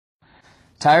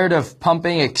Tired of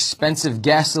pumping expensive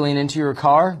gasoline into your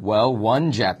car? Well,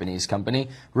 one Japanese company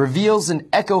reveals an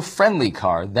eco-friendly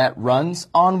car that runs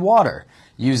on water.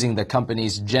 Using the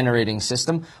company's generating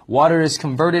system, water is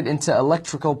converted into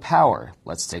electrical power.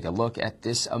 Let's take a look at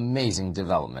this amazing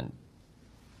development.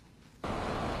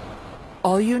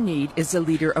 All you need is a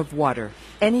liter of water,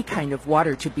 any kind of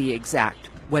water to be exact,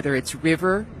 whether it's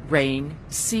river, rain,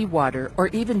 seawater, or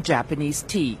even Japanese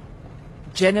tea.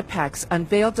 Genapax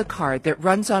unveiled a car that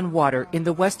runs on water in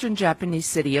the western Japanese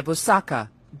city of Osaka.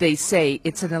 They say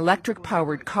it's an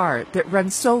electric-powered car that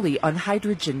runs solely on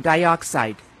hydrogen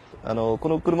dioxide.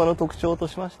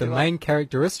 The main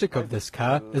characteristic of this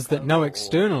car is that no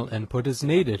external input is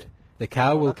needed. The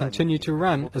car will continue to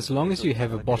run as long as you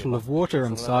have a bottle of water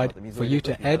inside for you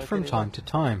to add from time to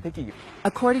time.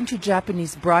 According to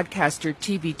Japanese broadcaster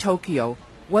TV Tokyo,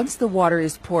 once the water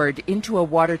is poured into a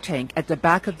water tank at the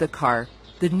back of the car,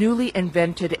 the newly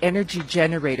invented energy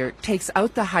generator takes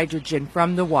out the hydrogen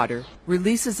from the water,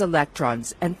 releases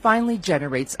electrons, and finally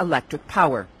generates electric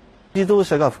power. We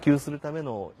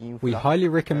highly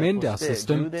recommend our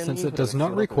system since it does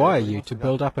not require you to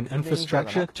build up an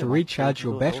infrastructure to recharge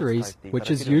your batteries, which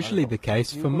is usually the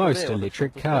case for most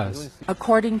electric cars.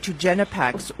 According to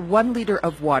Genapax, 1 liter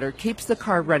of water keeps the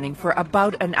car running for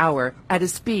about an hour at a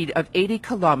speed of 80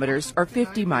 kilometers or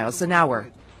 50 miles an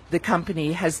hour. The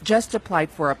company has just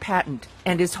applied for a patent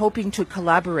and is hoping to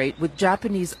collaborate with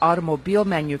Japanese automobile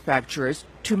manufacturers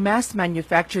to mass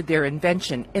manufacture their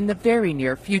invention in the very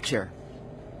near future.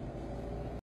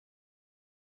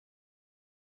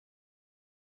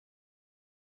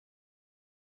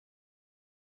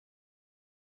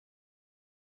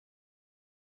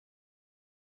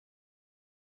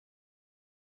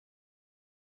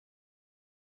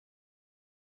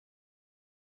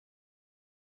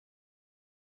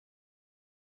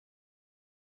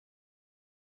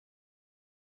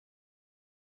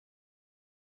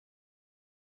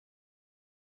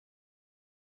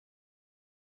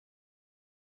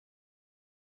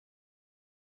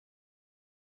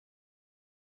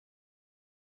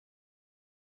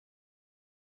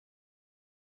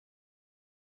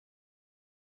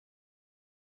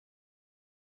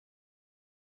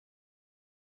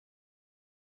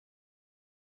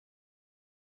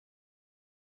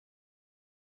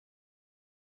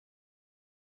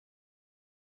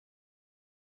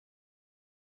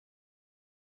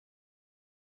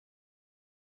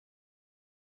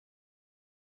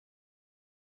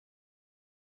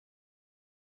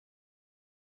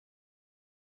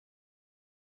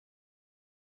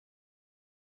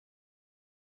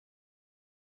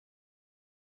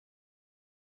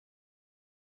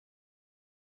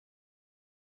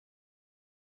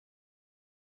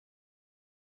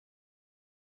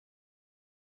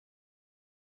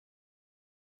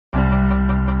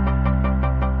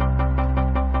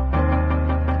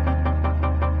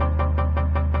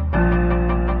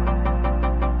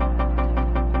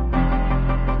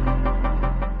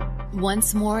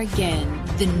 Once more again,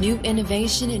 the new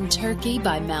innovation in Turkey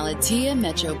by Malatya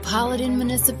Metropolitan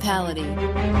Municipality.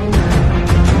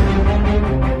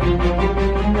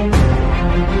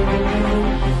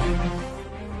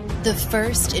 The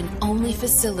first and only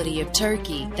facility of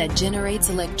Turkey that generates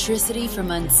electricity from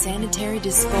unsanitary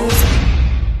disposal.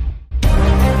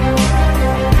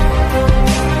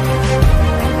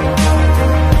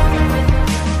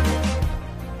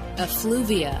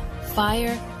 Effluvia,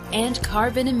 fire, and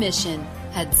carbon emission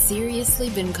had seriously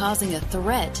been causing a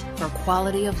threat for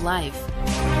quality of life.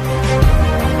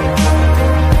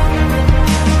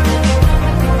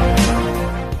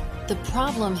 The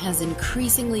problem has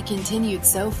increasingly continued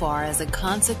so far as a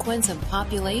consequence of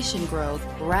population growth,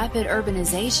 rapid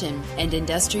urbanization, and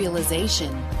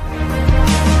industrialization.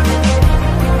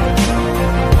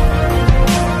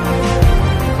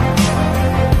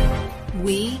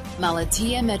 We,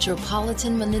 Malatya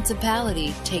Metropolitan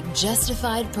Municipality, take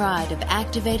justified pride of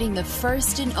activating the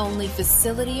first and only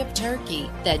facility of Turkey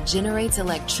that generates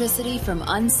electricity from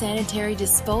unsanitary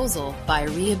disposal by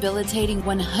rehabilitating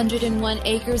 101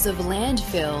 acres of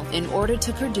landfill in order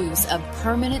to produce a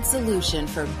permanent solution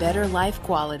for better life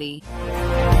quality.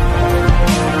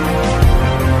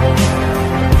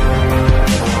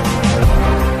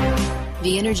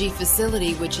 The energy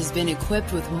facility, which has been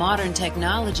equipped with modern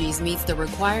technologies, meets the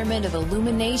requirement of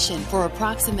illumination for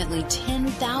approximately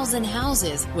 10,000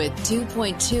 houses with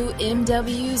 2.2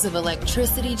 MWs of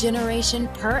electricity generation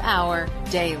per hour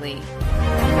daily.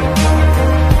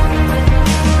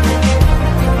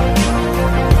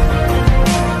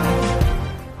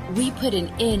 we put an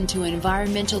end to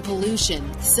environmental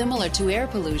pollution similar to air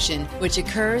pollution, which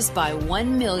occurs by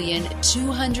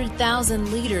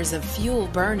 1,200,000 liters of fuel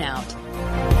burnout.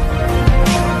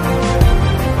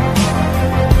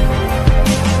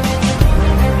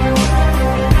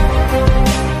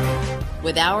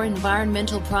 With our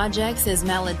environmental projects as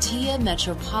Malatia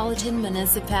Metropolitan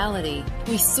Municipality,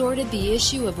 we sorted the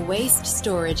issue of waste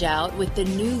storage out with the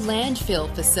new landfill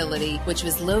facility, which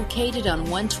was located on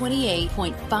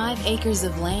 128.5 acres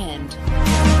of land.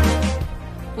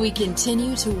 We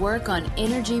continue to work on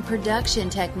energy production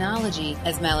technology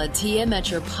as Malatia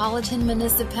Metropolitan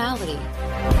Municipality.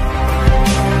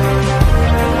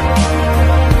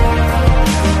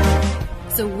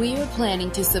 So we are planning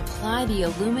to supply the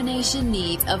illumination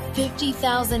needs of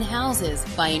 50,000 houses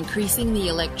by increasing the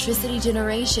electricity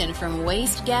generation from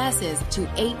waste gases to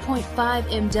 8.5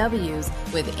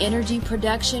 MWs with energy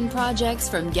production projects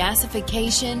from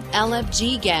gasification,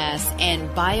 LFG gas, and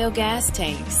biogas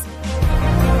tanks.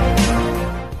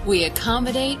 We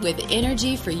accommodate with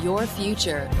energy for your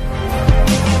future.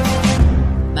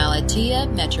 Malatia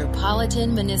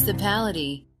Metropolitan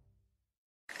Municipality.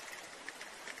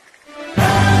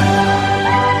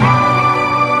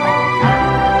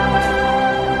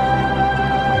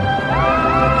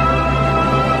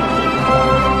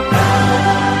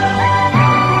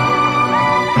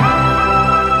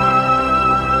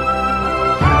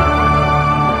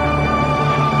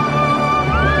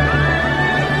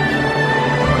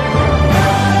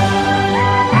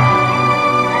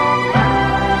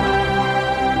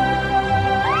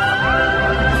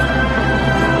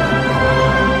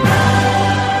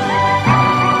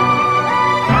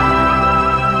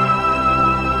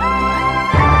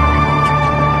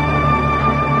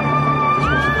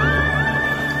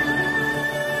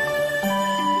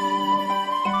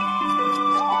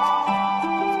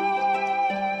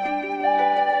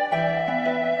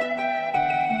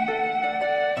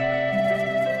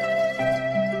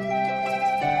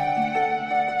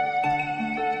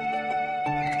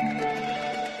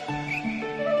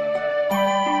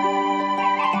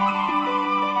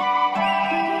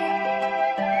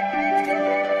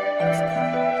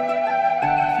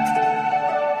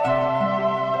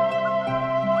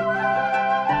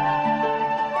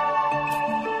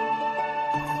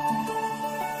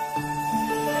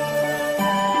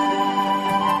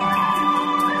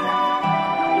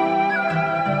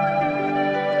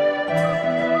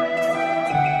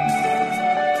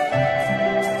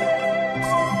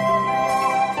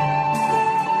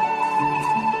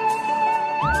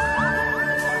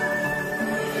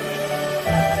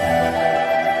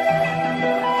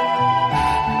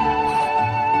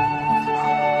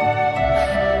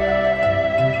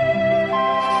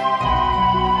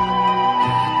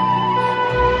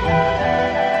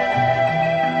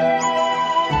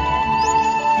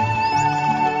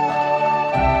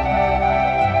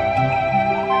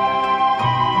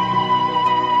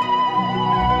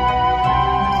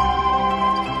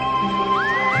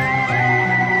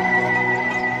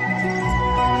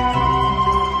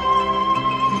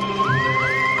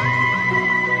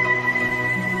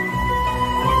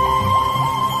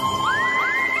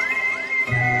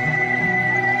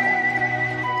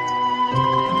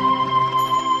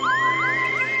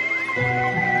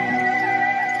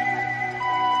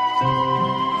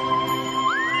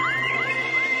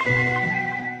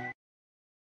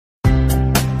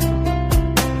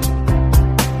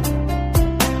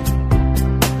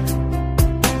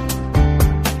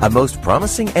 A most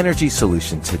promising energy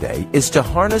solution today is to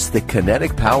harness the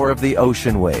kinetic power of the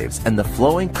ocean waves and the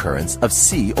flowing currents of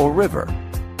sea or river.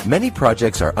 Many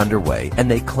projects are underway and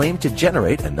they claim to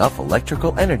generate enough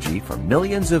electrical energy for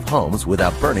millions of homes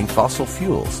without burning fossil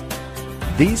fuels.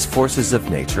 These forces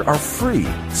of nature are free,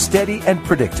 steady, and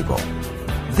predictable.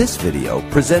 This video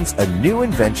presents a new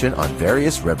invention on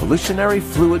various revolutionary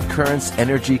fluid currents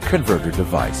energy converter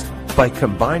device by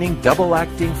combining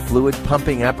double-acting fluid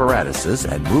pumping apparatuses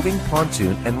and moving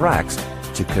pontoon and racks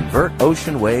to convert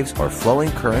ocean waves or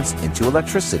flowing currents into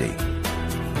electricity.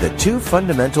 The two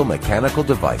fundamental mechanical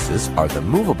devices are the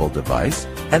movable device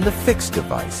and the fixed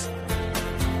device.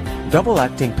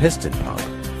 Double-acting piston pump.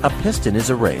 A piston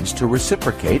is arranged to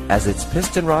reciprocate as its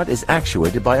piston rod is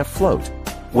actuated by a float.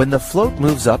 When the float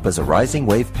moves up as a rising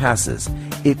wave passes,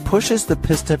 it pushes the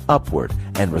piston upward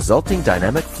and resulting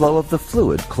dynamic flow of the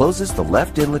fluid closes the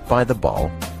left inlet by the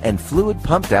ball and fluid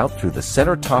pumped out through the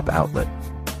center top outlet.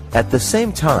 At the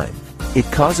same time, it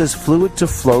causes fluid to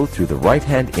flow through the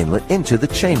right-hand inlet into the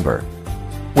chamber.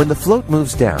 When the float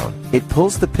moves down, it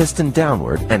pulls the piston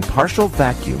downward and partial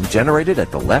vacuum generated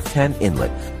at the left-hand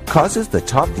inlet causes the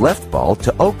top left ball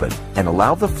to open and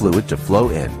allow the fluid to flow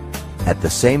in. At the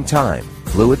same time,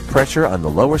 fluid pressure on the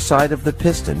lower side of the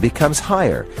piston becomes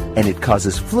higher, and it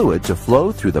causes fluid to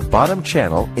flow through the bottom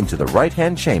channel into the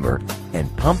right-hand chamber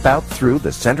and pump out through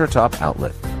the center top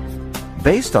outlet.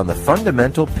 Based on the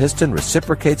fundamental piston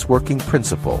reciprocates working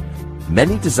principle,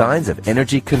 many designs of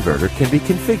energy converter can be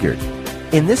configured.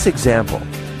 In this example,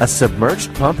 a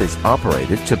submerged pump is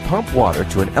operated to pump water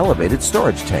to an elevated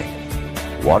storage tank.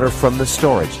 Water from the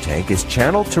storage tank is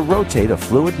channeled to rotate a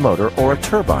fluid motor or a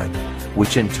turbine,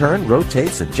 which in turn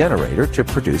rotates a generator to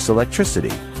produce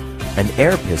electricity. An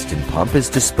air piston pump is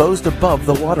disposed above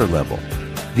the water level.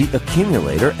 The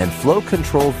accumulator and flow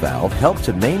control valve help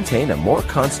to maintain a more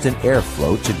constant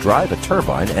airflow to drive a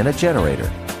turbine and a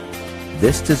generator.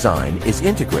 This design is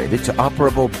integrated to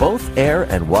operable both air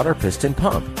and water piston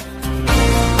pump.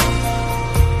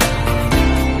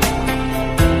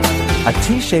 A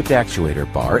T-shaped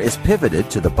actuator bar is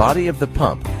pivoted to the body of the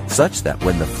pump such that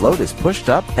when the float is pushed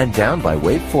up and down by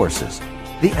wave forces,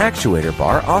 the actuator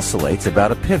bar oscillates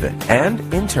about a pivot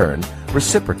and, in turn,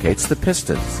 reciprocates the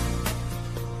pistons.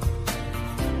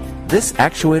 This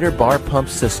actuator bar pump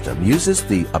system uses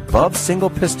the above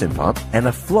single piston pump and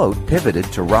a float pivoted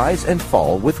to rise and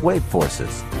fall with wave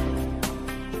forces.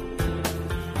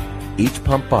 Each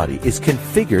pump body is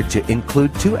configured to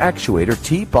include two actuator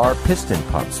T-bar piston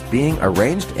pumps being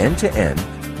arranged end-to-end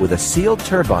with a sealed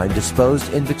turbine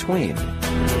disposed in between.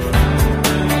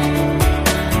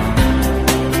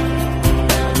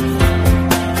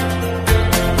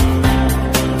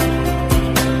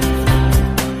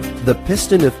 The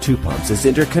piston of two pumps is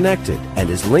interconnected and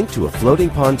is linked to a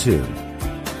floating pontoon.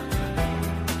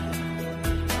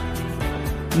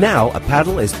 Now a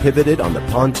paddle is pivoted on the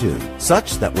pontoon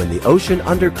such that when the ocean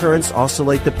undercurrents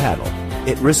oscillate the paddle,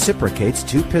 it reciprocates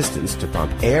two pistons to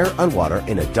pump air and water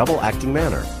in a double-acting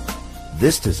manner.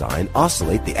 This design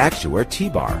oscillates the actuator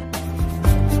T-bar.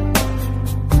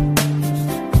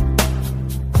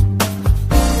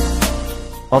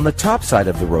 On the top side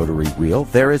of the rotary wheel,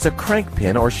 there is a crank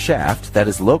pin or shaft that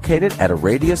is located at a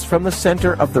radius from the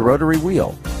center of the rotary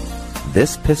wheel.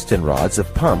 This piston rods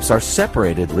of pumps are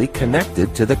separatedly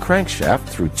connected to the crankshaft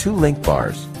through two link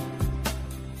bars.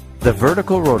 The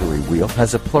vertical rotary wheel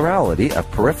has a plurality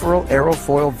of peripheral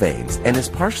aerofoil vanes and is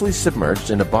partially submerged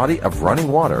in a body of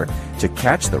running water to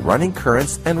catch the running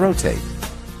currents and rotate.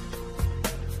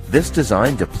 This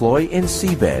design deploy in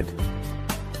seabed.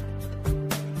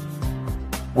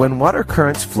 When water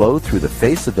currents flow through the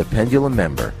face of the pendulum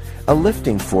member, a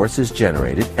lifting force is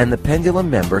generated and the pendulum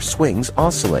member swings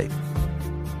oscillate.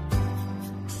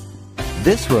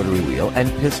 This rotary wheel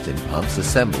and piston pumps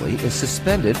assembly is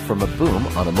suspended from a boom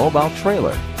on a mobile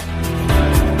trailer.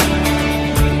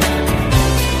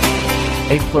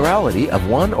 A plurality of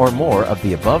one or more of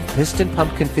the above piston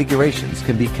pump configurations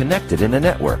can be connected in a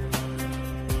network.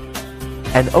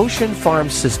 An ocean farm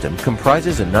system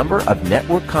comprises a number of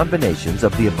network combinations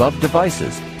of the above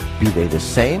devices, be they the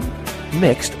same,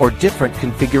 mixed, or different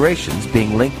configurations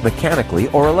being linked mechanically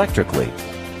or electrically.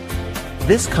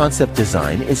 This concept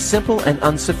design is simple and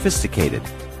unsophisticated,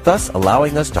 thus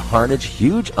allowing us to harness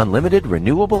huge unlimited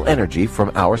renewable energy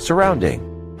from our surrounding.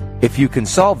 If you can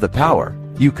solve the power,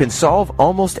 you can solve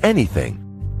almost anything.